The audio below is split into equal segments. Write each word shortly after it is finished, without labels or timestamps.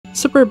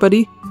Sup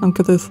everybody, I'm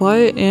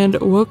Fly, and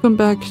welcome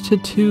back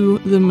to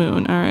the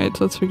Moon. Alright,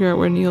 so let's figure out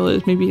where Neil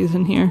is. Maybe he's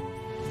in here.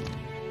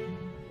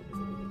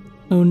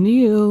 Oh,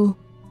 Neil.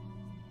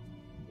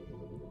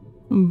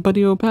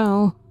 Buddy oh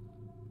pal.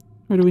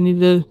 Or do we need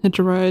to hitch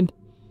a ride?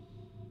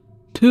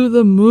 To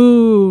the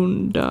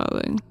moon,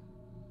 darling.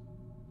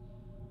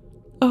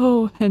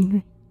 Oh,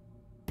 Henry.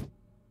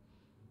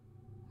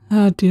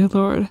 Ah, dear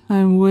Lord,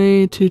 I'm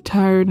way too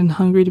tired and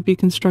hungry to be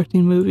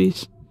constructing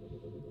movies.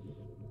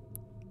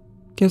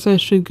 Guess I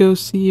should go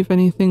see if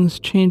anything's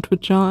changed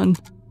with John.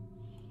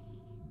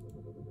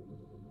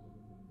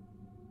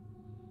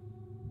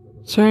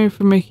 Sorry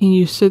for making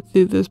you sit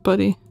through this,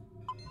 buddy. To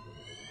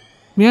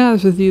be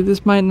honest with you,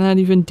 this might not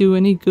even do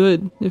any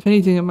good. If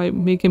anything, it might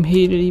make him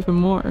hate it even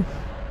more.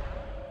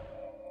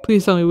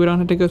 Please tell me we don't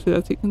have to go through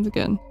that sequence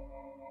again.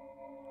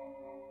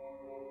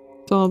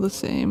 It's all the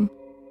same.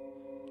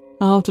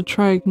 I'll have to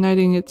try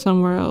igniting it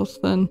somewhere else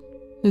then.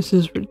 This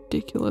is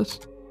ridiculous.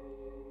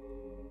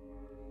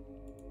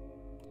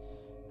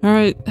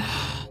 Alright,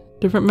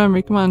 different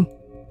memory, come on.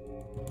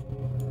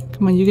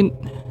 Come on, you can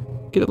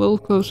get a little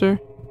closer.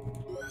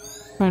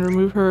 Try and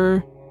remove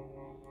her.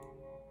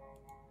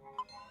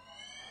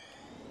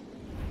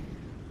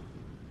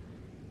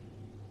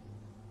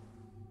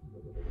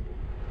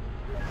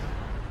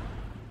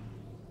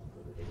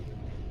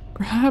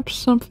 Perhaps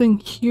something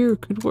here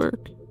could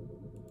work.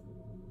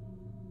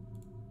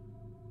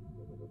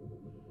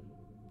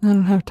 I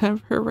don't have time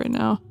for her right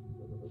now.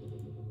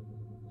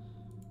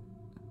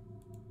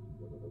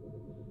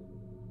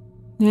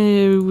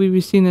 Yeah,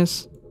 we've seen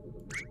this.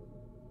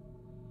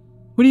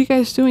 What are you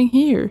guys doing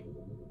here?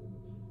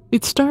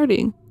 It's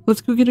starting.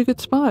 Let's go get a good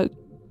spot.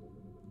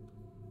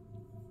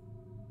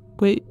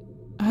 Wait,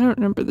 I don't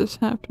remember this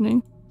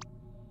happening.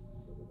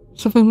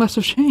 Something must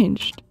have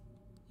changed.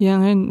 Yeah,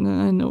 I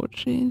know what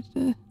changed.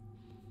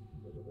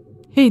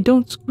 Hey,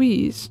 don't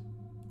squeeze.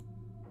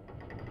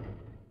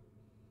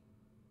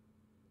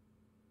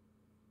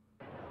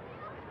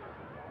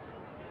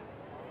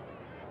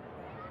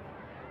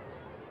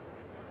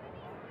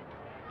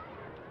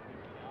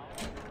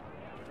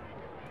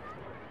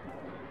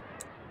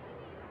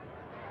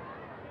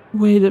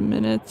 Wait a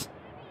minute.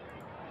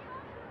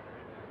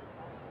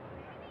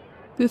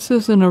 This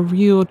isn't a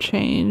real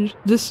change.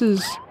 This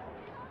is...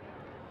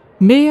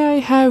 May I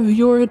have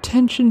your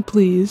attention,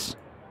 please?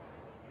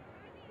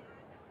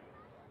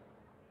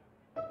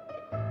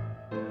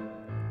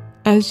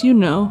 As you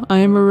know, I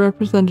am a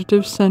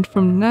representative sent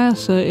from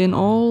NASA in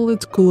all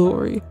its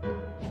glory.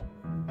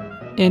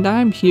 And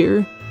I'm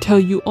here to tell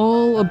you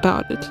all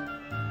about it.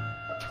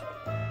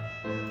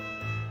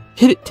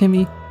 Hit it,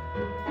 Timmy.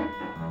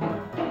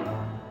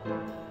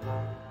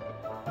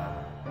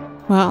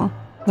 Wow,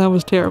 that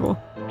was terrible.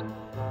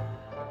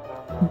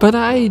 But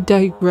I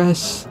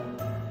digress.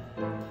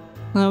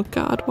 Oh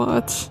god,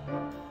 what?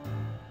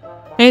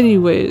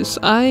 Anyways,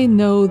 I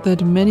know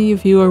that many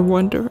of you are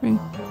wondering,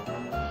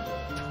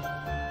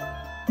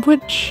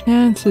 what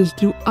chances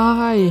do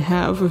I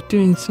have of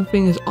doing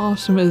something as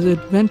awesome as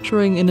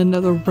adventuring in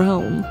another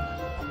realm?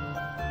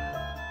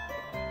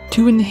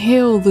 To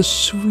inhale the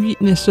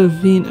sweetness of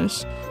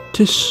Venus,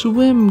 to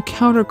swim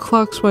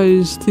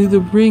counterclockwise through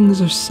the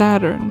rings of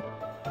Saturn,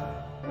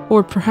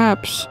 or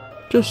perhaps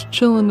just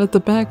chilling at the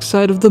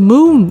backside of the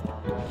moon.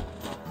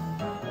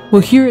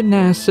 Well, here at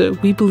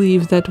NASA, we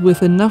believe that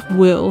with enough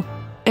will,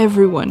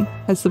 everyone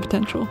has the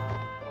potential.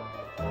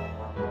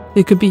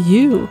 It could be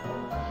you,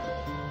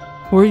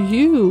 or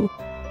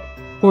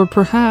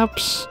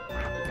perhaps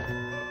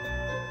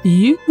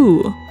you.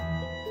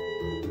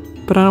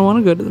 But I don't want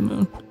to go to the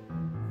moon.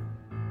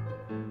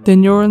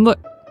 Then you're in luck.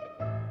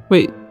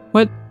 Wait,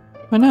 what?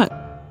 Why not?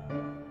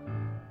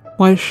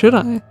 Why should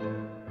I?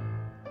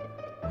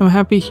 I'm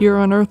happy here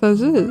on Earth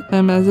as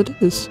it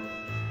is.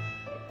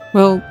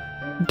 Well,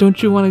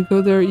 don't you want to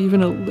go there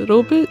even a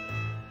little bit?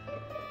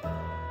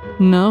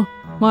 No?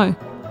 Why?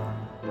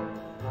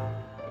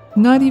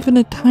 Not even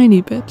a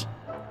tiny bit.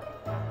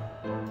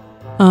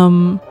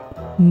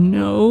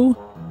 No?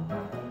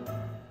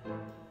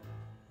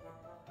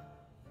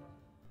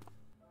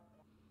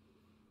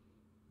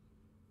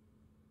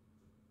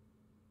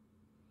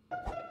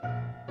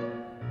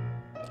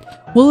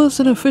 Well, as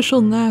an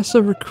official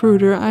NASA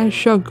recruiter, I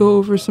shall go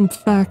over some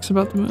facts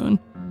about the moon.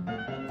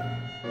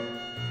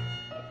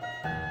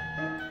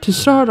 To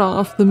start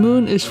off, the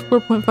moon is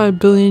 4.5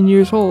 billion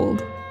years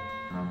old.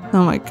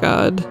 Oh my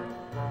god.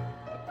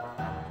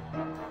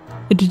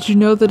 Did you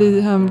know that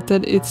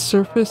that its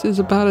surface is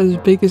about as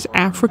big as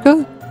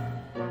Africa?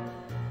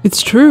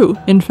 It's true.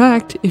 In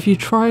fact, if you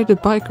try to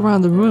bike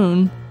around the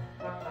moon...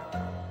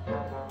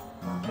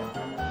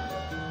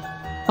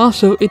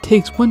 Also, it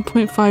takes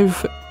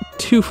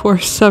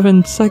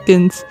 1.5247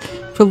 seconds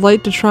for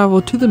light to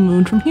travel to the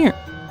moon from here.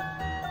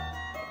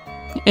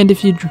 And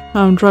if you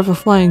drive a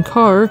flying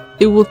car,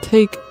 it will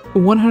take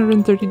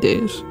 130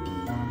 days.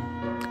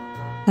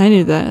 I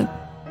knew that.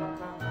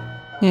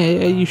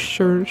 Yeah, you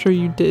sure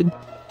you did.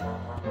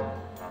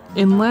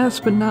 And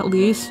last but not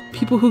least,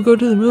 people who go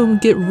to the moon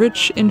get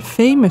rich and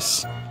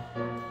famous.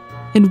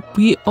 And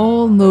we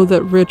all know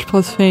that rich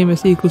plus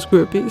famous equals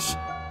groupies.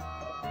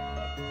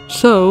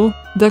 So,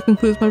 that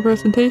concludes my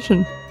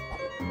presentation.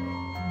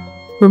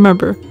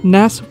 Remember,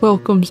 NASA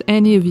welcomes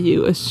any of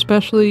you,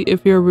 especially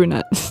if you're a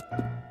brunette.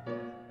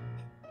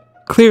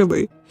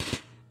 Clearly,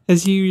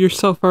 as you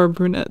yourself are a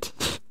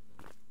brunette.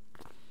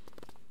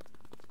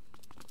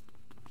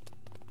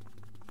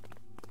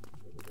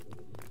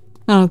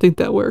 I don't think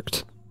that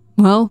worked.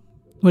 Well,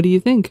 what do you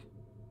think?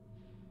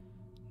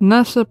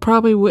 NASA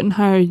probably wouldn't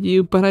hire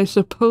you, but I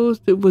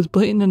suppose it was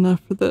blatant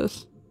enough for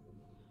this.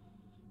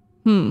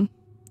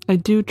 I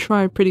do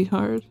try pretty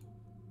hard.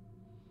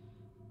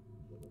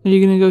 Are you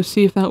gonna go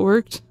see if that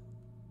worked?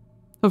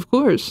 Of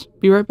course.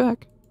 Be right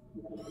back.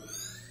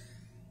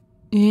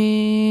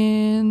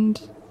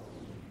 And...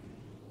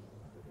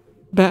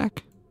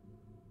 back.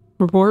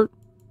 Report.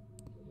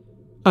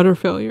 Utter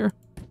failure.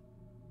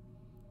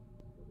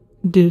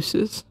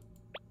 Deuces.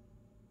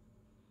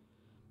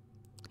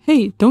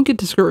 Hey, don't get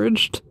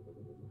discouraged.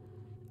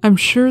 I'm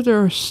sure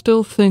there are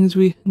still things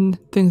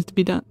to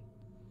be done.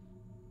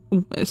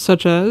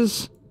 Such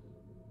as...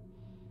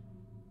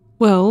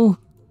 well...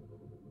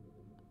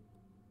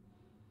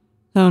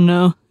 oh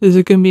no, is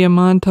it gonna be a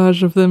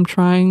montage of them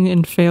trying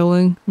and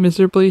failing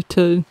miserably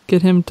to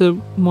get him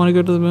to want to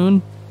go to the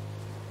moon?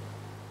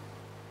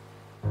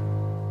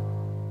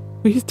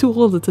 Well, he's too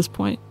old at this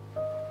point.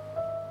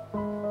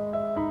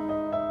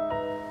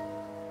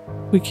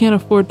 We can't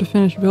afford to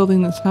finish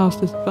building this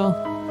house, Isabel.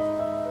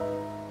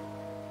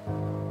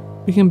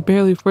 We can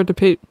barely afford to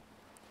pay...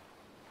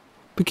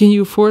 but can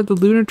you afford the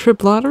lunar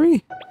trip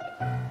lottery?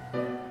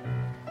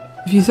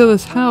 If you sell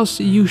this house,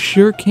 you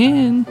sure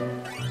can.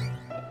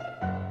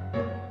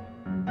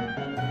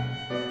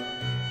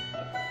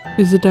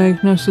 Is the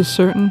diagnosis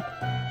certain?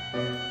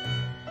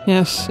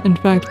 Yes, in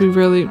fact, we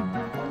rarely...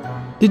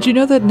 Did you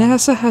know that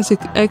NASA has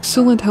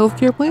excellent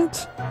healthcare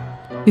plans?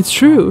 It's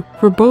true,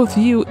 for both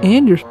you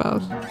and your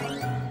spouse.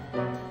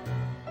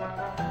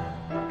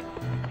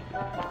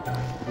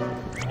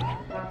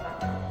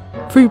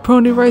 Free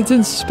pony rides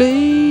in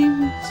space!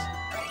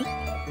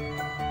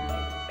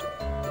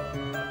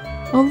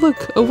 Oh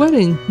look, a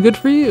wedding! Good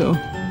for you!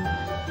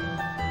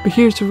 But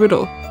here's the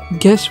riddle.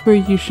 Guess where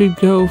you should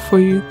go for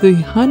the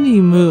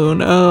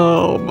honeymoon?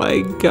 Oh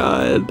my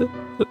god.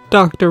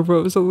 Dr.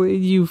 Rosalie,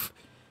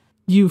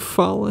 you've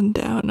fallen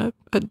down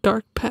a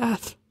dark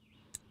path.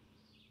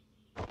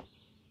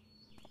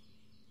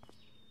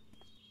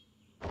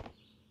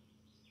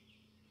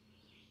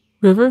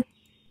 River?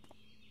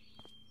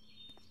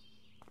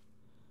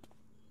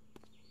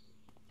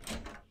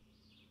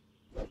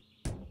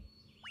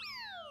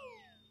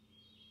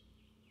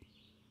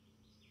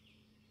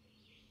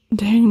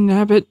 Dang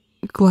nabbit,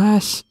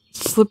 glass,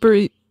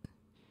 slippery.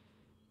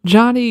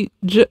 John.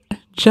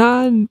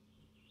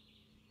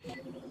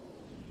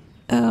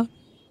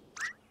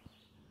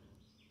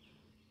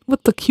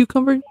 What the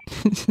cucumber?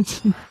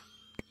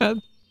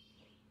 God.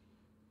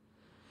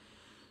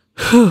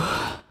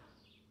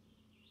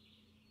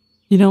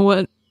 You know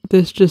what?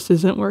 This just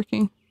isn't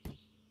working.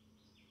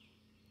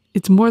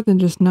 It's more than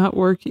just not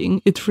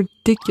working. It's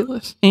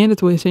ridiculous. And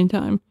it's wasting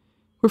time.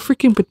 We're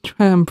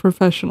freaking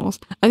professionals.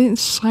 I didn't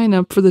sign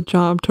up for the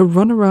job to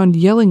run around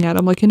yelling at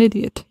him like an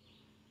idiot.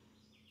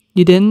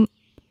 You didn't?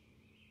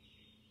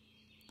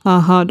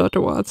 Haha, Dr.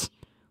 Watts.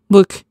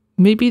 Look,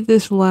 maybe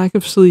this lack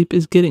of sleep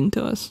is getting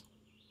to us.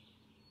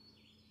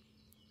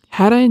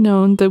 Had I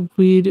known that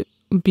we'd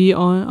be had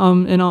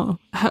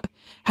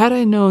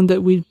I known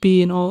that we'd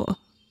be an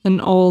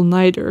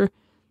all-nighter,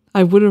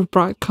 I would have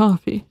brought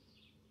coffee.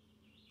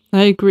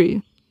 I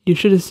agree. You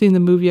should have seen the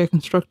movie I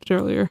constructed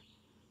earlier.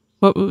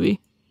 What movie?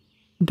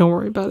 Don't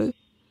worry about it.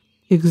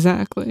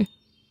 Exactly.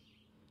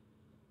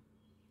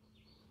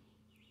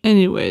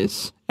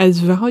 Anyways, as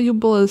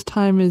valuable as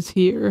time is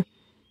here,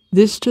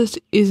 this just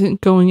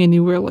isn't going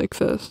anywhere like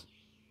this.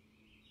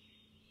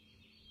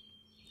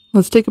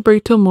 Let's take a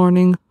break till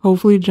morning.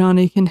 Hopefully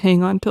Johnny can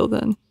hang on till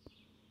then.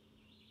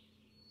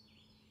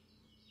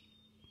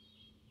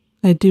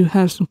 I do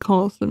have some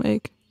calls to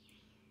make.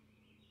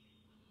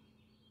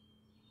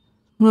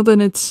 Well then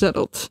it's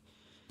settled.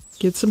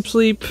 Get some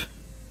sleep.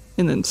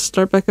 And then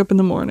start back up in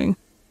the morning.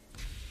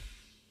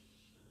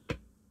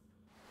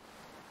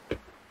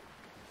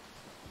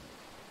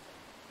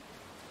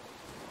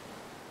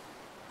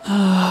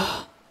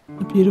 Ah,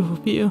 a beautiful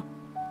view.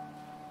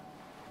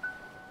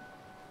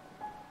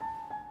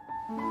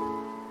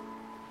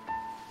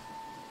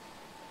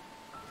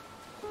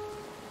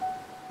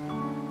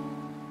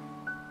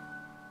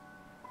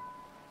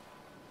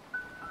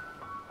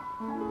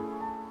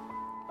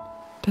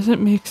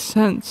 Doesn't make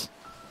sense.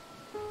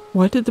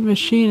 Why did the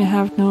machine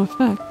have no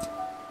effect?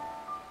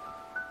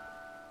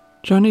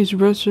 Johnny's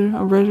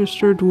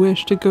registered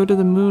wish to go to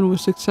the moon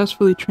was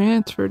successfully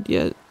transferred,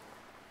 yet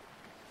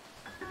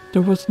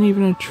there wasn't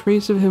even a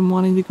trace of him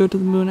wanting to go to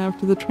the moon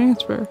after the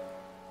transfer.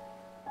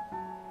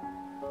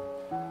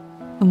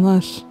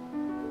 Unless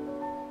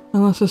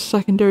a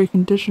secondary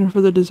condition for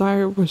the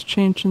desire was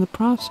changed in the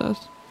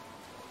process.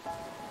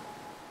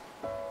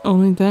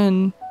 Only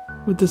then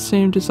with the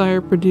same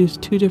desire produce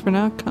two different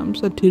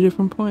outcomes at two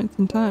different points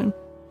in time.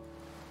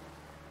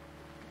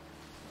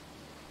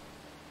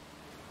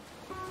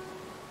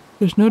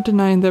 There's no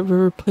denying that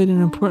River played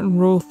an important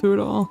role through it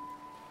all.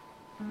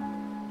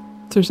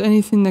 If there's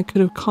anything that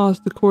could have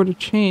caused the core to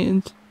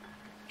change,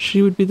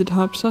 she would be the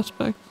top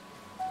suspect.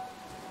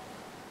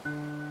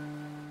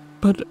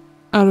 But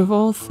out of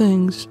all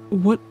things,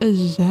 what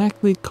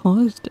exactly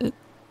caused it?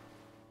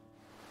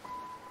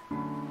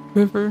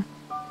 River.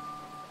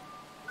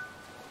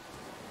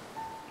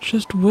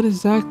 Just what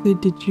exactly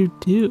did you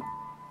do?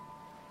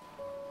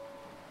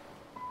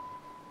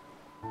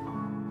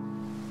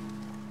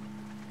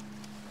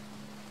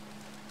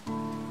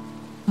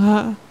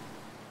 Ah,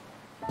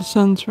 the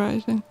sun's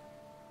rising.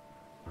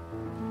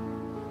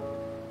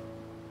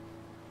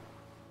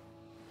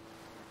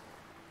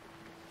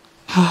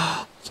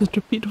 Ah, such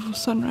a beautiful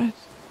sunrise.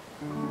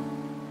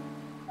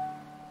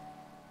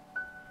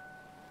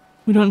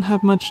 We don't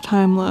have much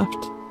time left.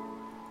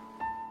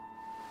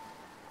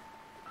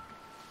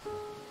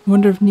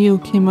 Wonder if Neil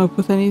came up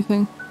with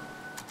anything.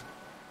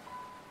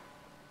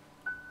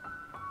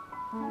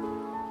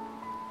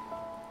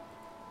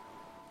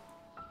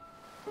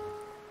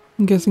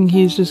 I'm guessing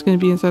he's just gonna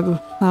be inside the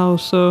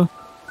house, so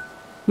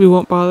we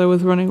won't bother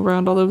with running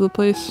around all over the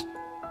place.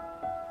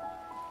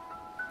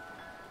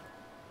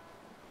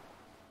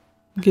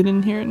 Get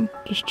in here and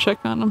just check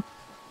on him.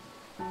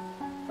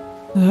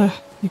 Ugh,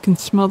 you can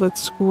smell that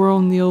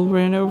squirrel Neil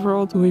ran over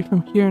all the way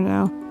from here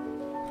now.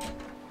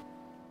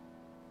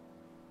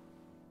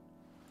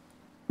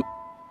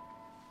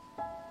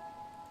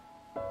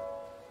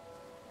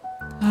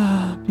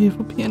 Ah,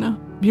 beautiful piano.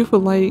 Beautiful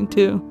lighting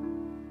too.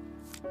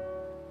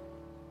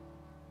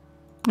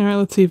 Alright,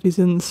 let's see if he's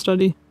in the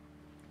study.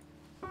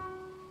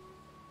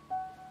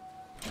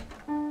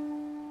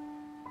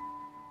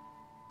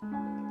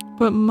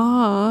 But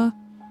Ma,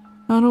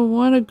 I don't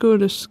want to go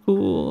to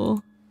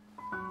school.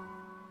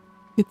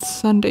 It's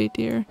Sunday,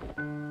 dear.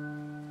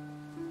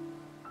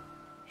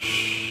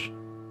 Shh,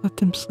 let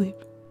them sleep.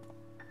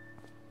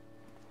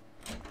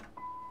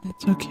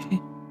 It's okay.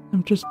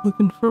 I'm just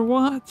looking for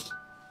Watts.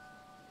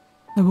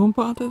 I won't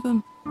bother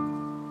them.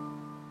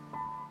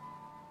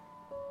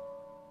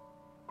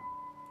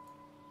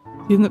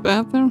 He in the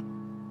bathroom?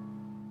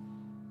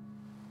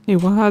 Hey,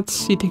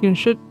 Watts, he taking a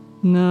shit?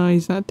 No,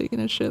 he's not taking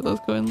a shit.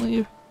 Let's go and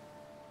leave.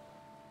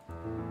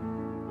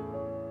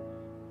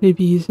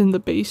 Maybe he's in the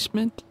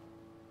basement.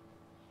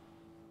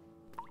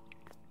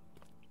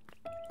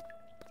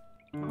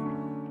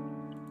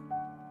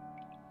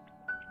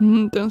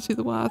 Don't see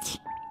the Watts.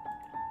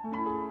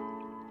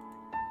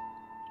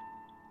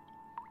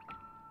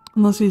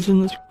 Unless he's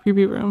in this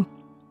creepy room.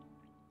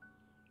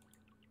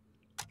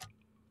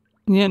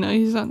 Yeah, no,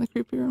 he's not in the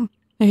creepy room.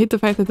 I hate the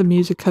fact that the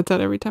music cuts out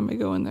every time I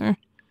go in there.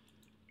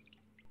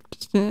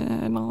 Just,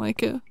 I don't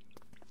like it.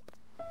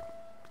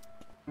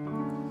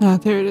 Ah,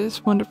 there it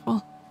is.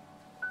 Wonderful.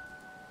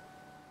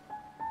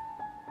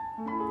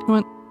 Come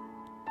on.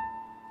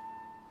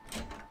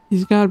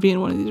 He's gotta be in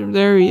one of these rooms.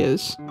 There he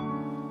is.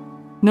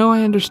 No,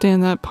 I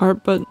understand that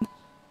part, but...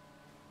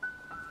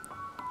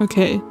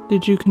 Okay,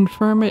 did you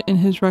confirm it in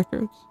his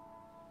records?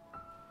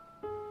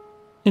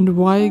 And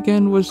why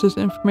again was this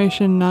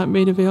information not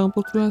made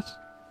available to us?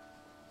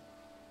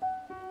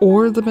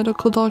 Or the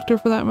medical doctor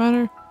for that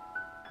matter?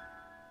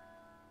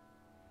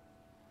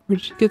 Where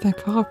did you get that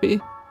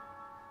coffee?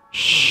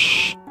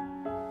 Shh!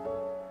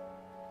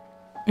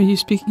 Are you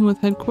speaking with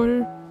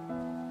headquarters?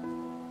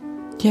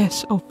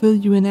 Yes, I'll fill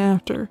you in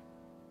after.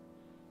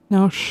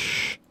 Now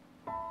shh.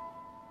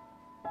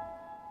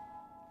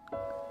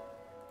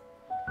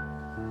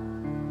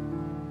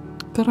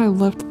 Thought I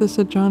left this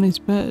at Johnny's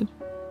bed.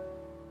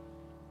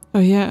 Oh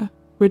yeah,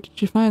 where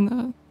did you find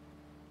that?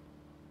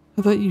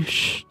 I thought you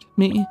shushed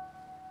me.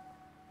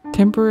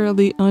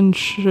 Temporarily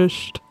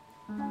unshushed.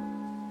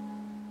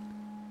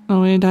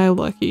 Oh, ain't I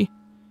lucky.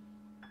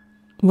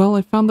 Well,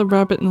 I found the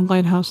rabbit in the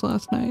lighthouse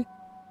last night.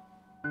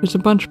 There's a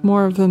bunch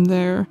more of them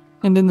there,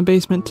 and in the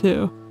basement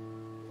too.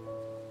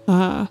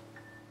 Alright,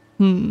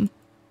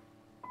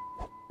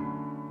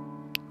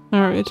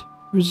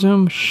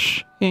 resume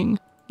shing.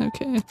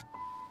 Okay.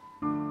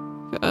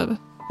 God,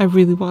 I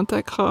really want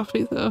that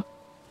coffee though.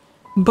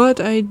 But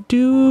I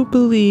do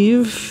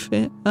believe,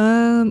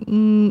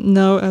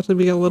 no, actually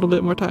we got a little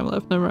bit more time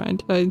left, never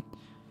mind. I'm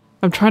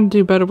trying to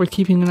do better with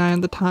keeping an eye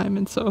on the time,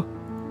 and so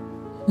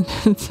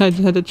I just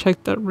had to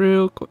check that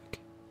real quick.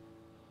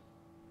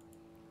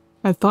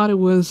 I thought it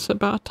was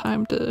about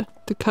time to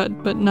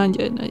cut, but not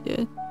yet, not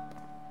yet.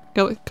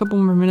 Got like a couple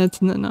more minutes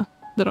and then I'll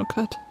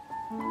cut.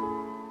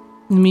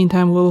 In the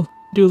meantime, we'll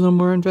do a little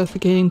more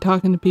investigating,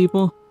 talking to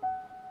people.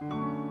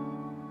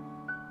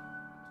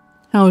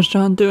 How is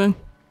John doing?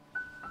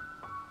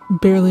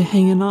 Barely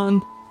hanging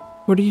on.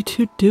 What are you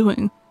two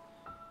doing?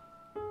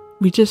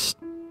 We just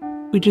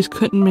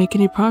couldn't make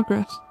any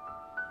progress.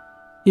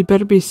 You'd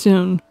better be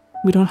soon.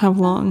 We don't have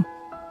long.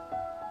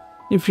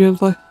 If you're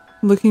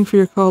looking for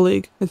your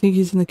colleague, I think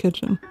he's in the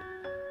kitchen.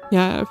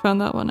 Yeah, I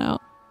found that one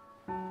out.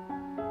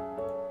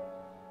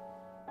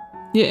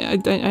 Yeah,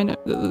 I know.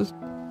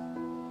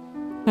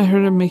 I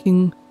heard him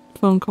making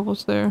phone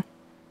calls there.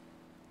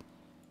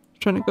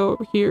 Trying to go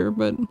over here,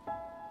 but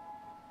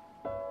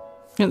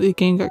apparently the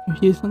game got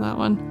confused on that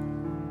one.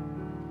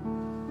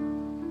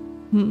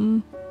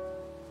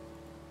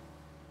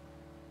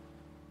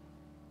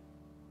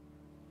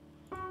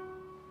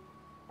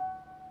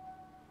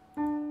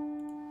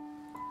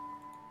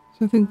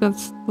 So I think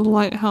that's the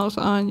lighthouse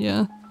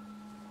Anya.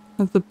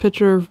 That's the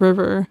picture of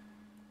River.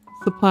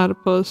 It's the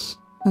platypus.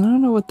 And I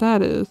don't know what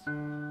that is.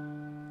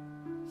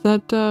 Is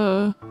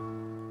that,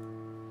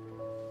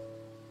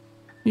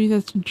 maybe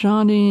that's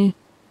Johnny.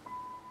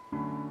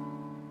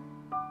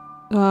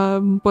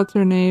 What's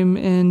her name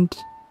and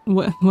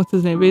what's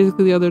his name?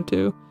 Basically the other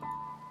two.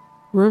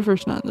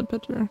 River's not in the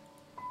picture.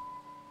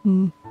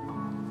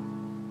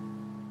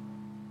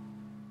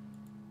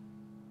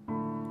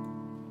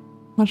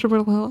 Not sure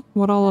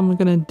what all I'm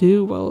gonna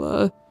do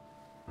while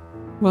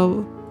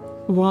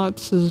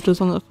Watts is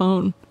just on the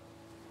phone.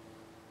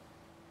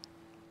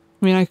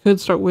 I mean, I could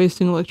start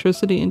wasting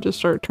electricity and just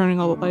start turning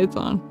all the lights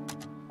on.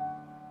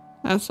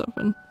 That's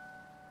something.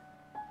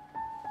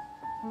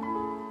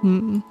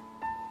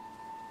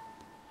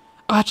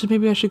 Oh, actually,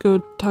 maybe I should go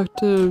talk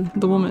to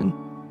the woman.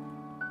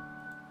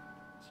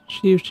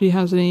 See if she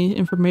has any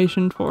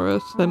information for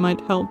us that might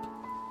help.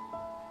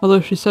 Although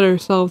she said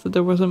herself that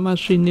there wasn't much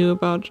she knew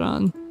about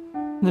John,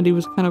 and that he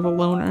was kind of a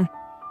loner.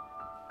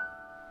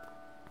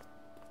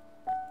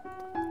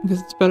 I guess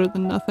it's better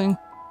than nothing.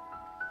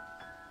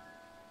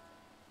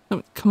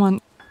 Oh, come on.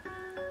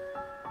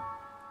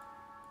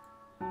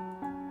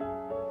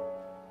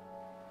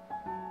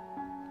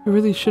 I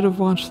really should have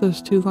watched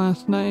those two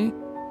last night.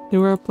 They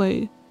were up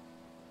late.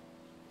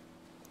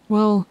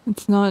 Well,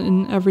 it's not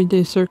an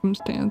everyday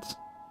circumstance,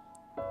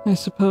 I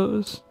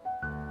suppose.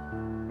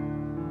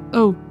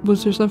 Oh,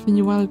 was there something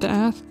you wanted to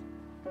ask?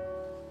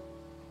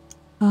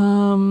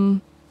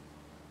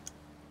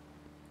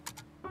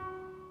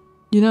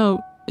 You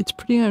know, it's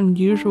pretty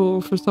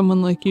unusual for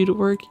someone like you to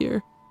work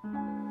here.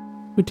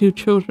 With 2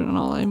 children and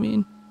all, I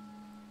mean.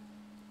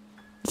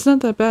 It's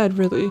not that bad,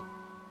 really.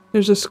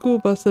 There's a school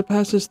bus that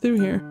passes through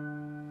here.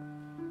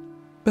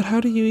 But how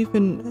did you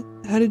even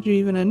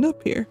end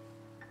up here?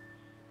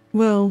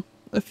 Well,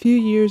 a few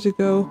years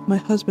ago, my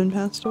husband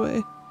passed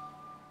away.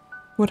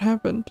 What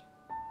happened?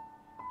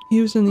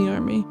 He was in the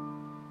army.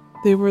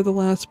 They were the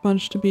last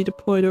bunch to be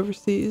deployed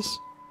overseas.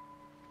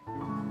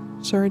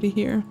 Sorry to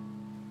hear.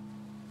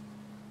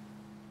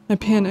 I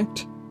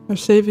panicked. Our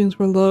savings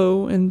were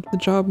low and the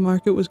job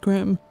market was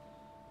grim.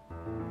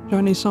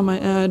 Johnny saw my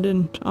ad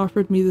and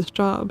offered me this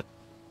job.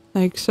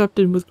 I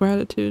accepted with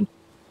gratitude.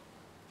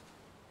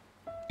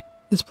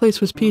 This place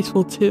was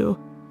peaceful too.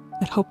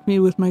 It helped me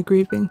with my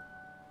grieving.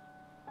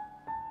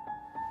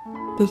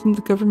 Doesn't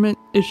the government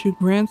issue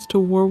grants to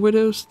war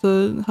widows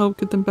to help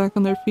get them back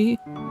on their feet?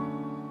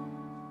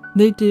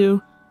 They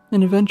do,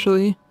 and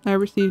eventually I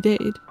received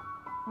aid.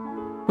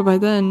 But by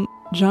then,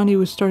 Johnny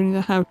was starting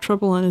to have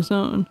trouble on his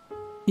own.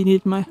 He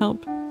needed my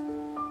help.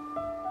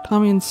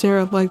 Tommy and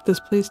Sarah liked this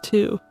place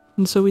too,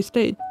 and so we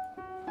stayed.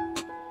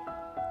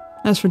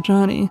 As for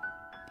Johnny,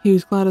 he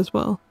was glad as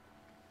well.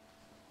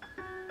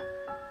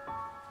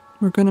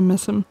 We're gonna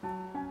miss him.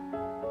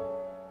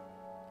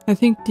 I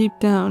think deep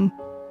down,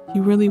 he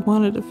really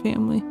wanted a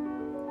family.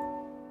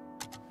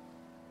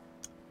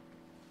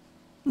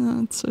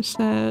 Oh, it's so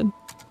sad.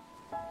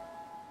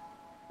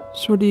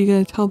 So what are you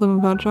gonna tell them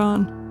about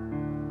John?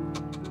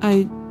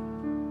 I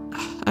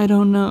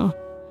don't know.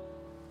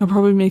 I'll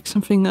probably make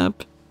something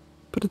up,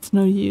 but it's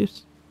no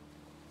use.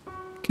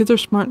 Kids are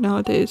smart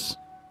nowadays.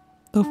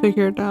 They'll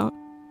figure it out.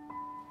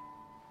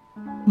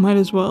 Might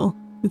as well.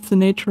 It's the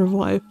nature of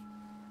life.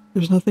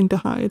 There's nothing to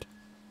hide.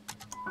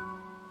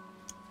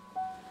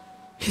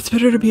 It's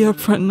better to be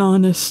upfront and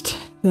honest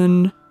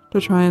than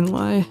to try and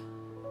lie.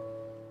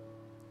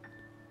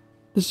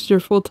 This is your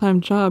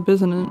full-time job,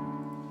 isn't it?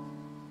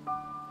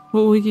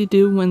 What will you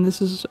do when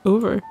this is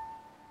over?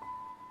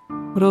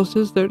 What else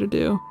is there to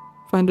do?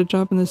 Find a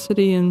job in the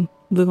city and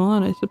live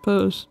on, I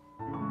suppose.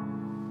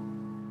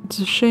 It's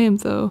a shame,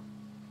 though.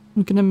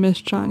 I'm gonna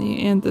miss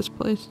Johnny and this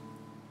place.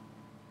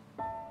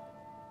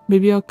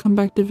 Maybe I'll come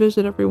back to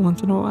visit every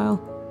once in a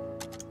while.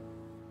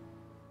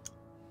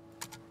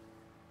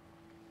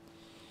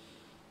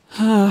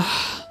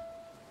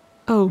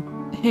 Oh,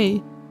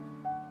 hey.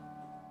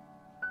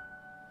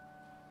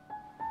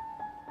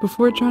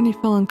 Before Johnny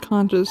fell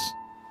unconscious,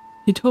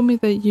 he told me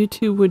that you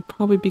two would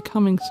probably be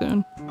coming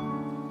soon.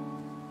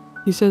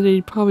 He said that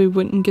he probably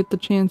wouldn't get the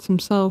chance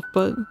himself,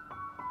 but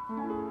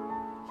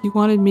he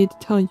wanted me to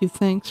tell you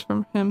thanks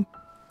from him.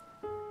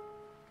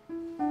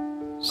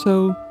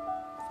 So,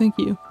 thank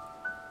you.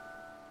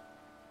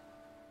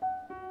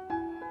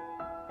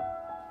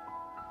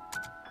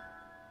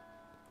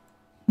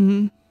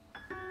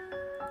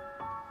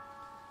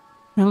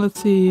 Now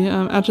let's see,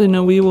 actually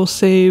no, we will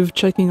save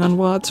checking on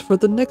Watts for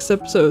the next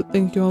episode.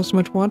 Thank you all so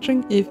much for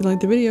watching. If you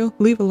liked the video,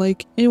 leave a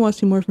like, and you want to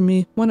see more from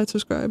me, why not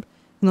subscribe?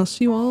 And I'll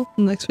see you all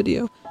in the next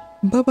video.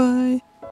 Bye bye!